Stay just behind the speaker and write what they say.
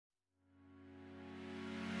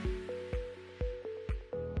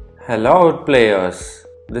Hello Outplayers!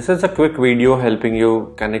 This is a quick video helping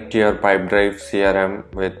you connect your Pipedrive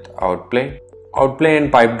CRM with Outplay. Outplay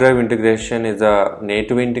and Pipedrive integration is a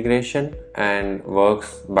native integration and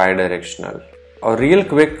works bi-directional. Real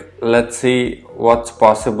quick, let's see what's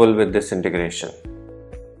possible with this integration.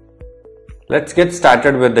 Let's get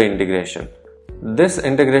started with the integration. This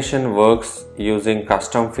integration works using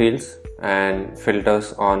custom fields and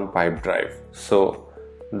filters on Pipedrive. So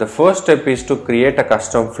the first step is to create a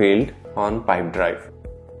custom field on Pipedrive.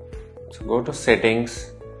 So go to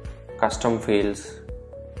settings, custom fields,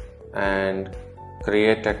 and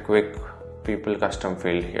create a quick people custom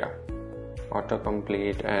field here.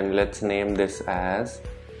 Autocomplete, and let's name this as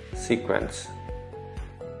sequence.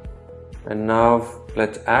 And now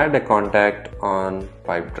let's add a contact on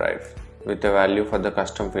Pipedrive with a value for the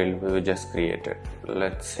custom field we just created.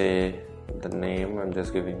 Let's say the name, I'm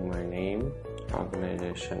just giving my name,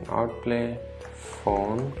 organization Outplay,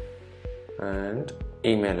 phone, and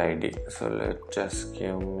email ID. So let's just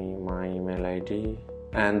give me my email ID,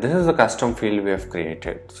 and this is a custom field we have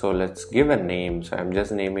created. So let's give a name. So I'm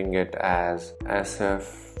just naming it as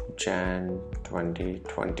SF Jan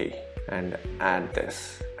 2020 and add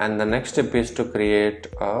this. And the next step is to create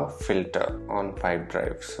a filter on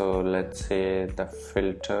Pipedrive. So let's say the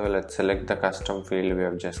filter, let's select the custom field we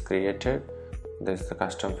have just created. This is the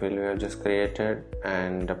custom field we have just created,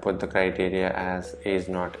 and put the criteria as is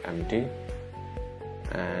not empty,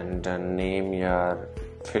 and name your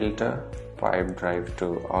filter Pipedrive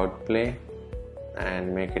to Outplay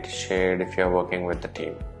and make it shared if you are working with the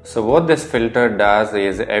team. So what this filter does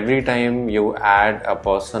is every time you add a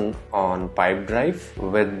person on Pipedrive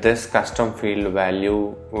with this custom field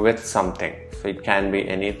value with something, so it can be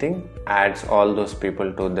anything, adds all those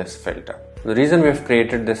people to this filter. The reason we have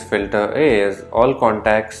created this filter is all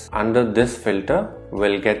contacts under this filter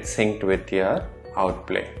will get synced with your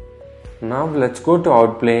Outplay. Now let's go to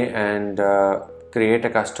Outplay and create a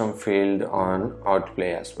custom field on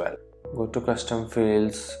Outplay as well. Go to custom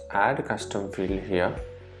fields, add a custom field here.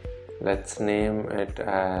 Let's name it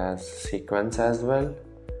as sequence as well,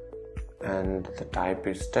 and the type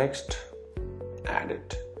is text. Add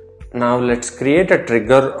it. Now let's create a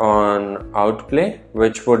trigger on Outplay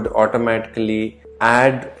which would automatically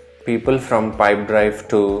add people from Pipedrive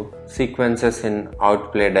to sequences in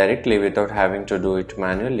Outplay directly without having to do it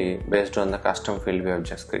manually based on the custom field we have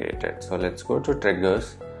just created. So let's go to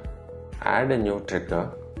triggers, add a new trigger,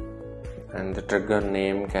 and the trigger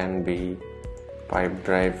name can be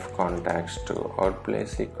Pipedrive contacts to Outplay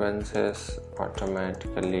sequences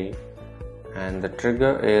automatically. And the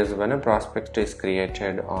trigger is when a prospect is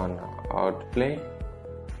created on Outplay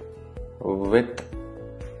with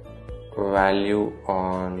value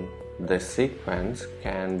on the sequence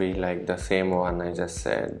can be like the same one I just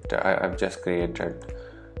said I've just created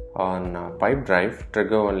on Pipedrive.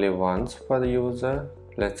 Trigger only once for the user.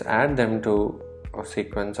 Let's add them to a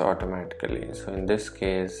sequence automatically. So in this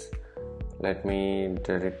case, let me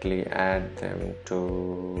directly add them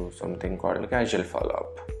to something called casual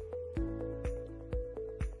follow-up.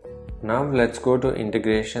 Now let's go to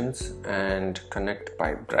integrations and connect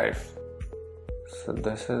Pipedrive. So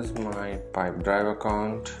this is my Pipedrive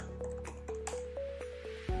account.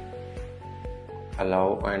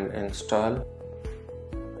 Allow and install.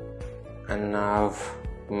 And now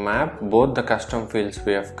map both the custom fields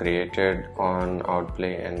we have created on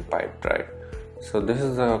Outplay and Pipedrive. So this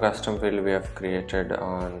is the custom field we have created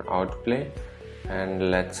on Outplay, and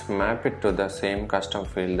let's map it to the same custom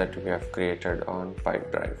field that we have created on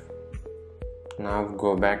Pipedrive. Now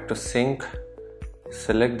go back to sync,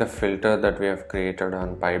 select the filter that we have created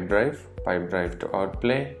on Pipedrive to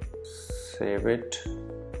Outplay, save it,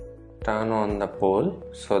 turn on the poll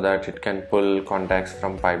so that it can pull contacts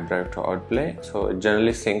from Pipedrive to Outplay. So it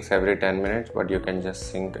generally syncs every 10 minutes, but you can just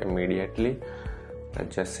sync immediately.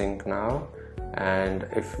 Let's just sync now. And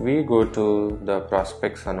if we go to the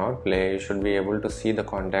prospects on Outplay, you should be able to see the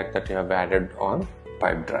contact that you have added on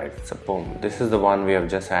Pipedrive. So boom, this is the one we have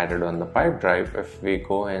just added on the Pipedrive. If we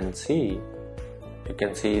go and see, you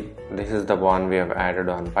can see this is the one we have added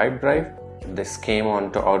on Pipedrive. This came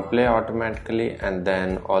onto Outplay automatically and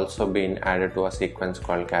then also been added to a sequence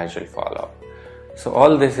called casual follow-up. So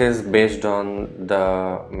all this is based on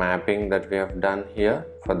the mapping that we have done here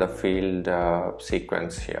for the field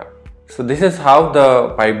sequence here. So this is how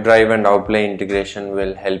the Pipedrive and Outplay integration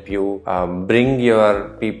will help you bring your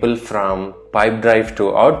people from Pipedrive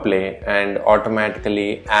to Outplay and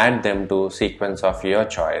automatically add them to sequence of your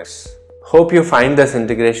choice. Hope you find this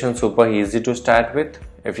integration super easy to start with.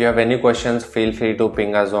 If you have any questions, feel free to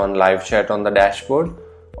ping us on live chat on the dashboard,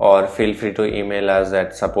 or feel free to email us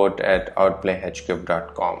at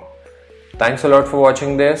support@outplayhq.com. Thanks a lot for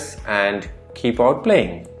watching this and keep out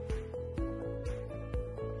playing.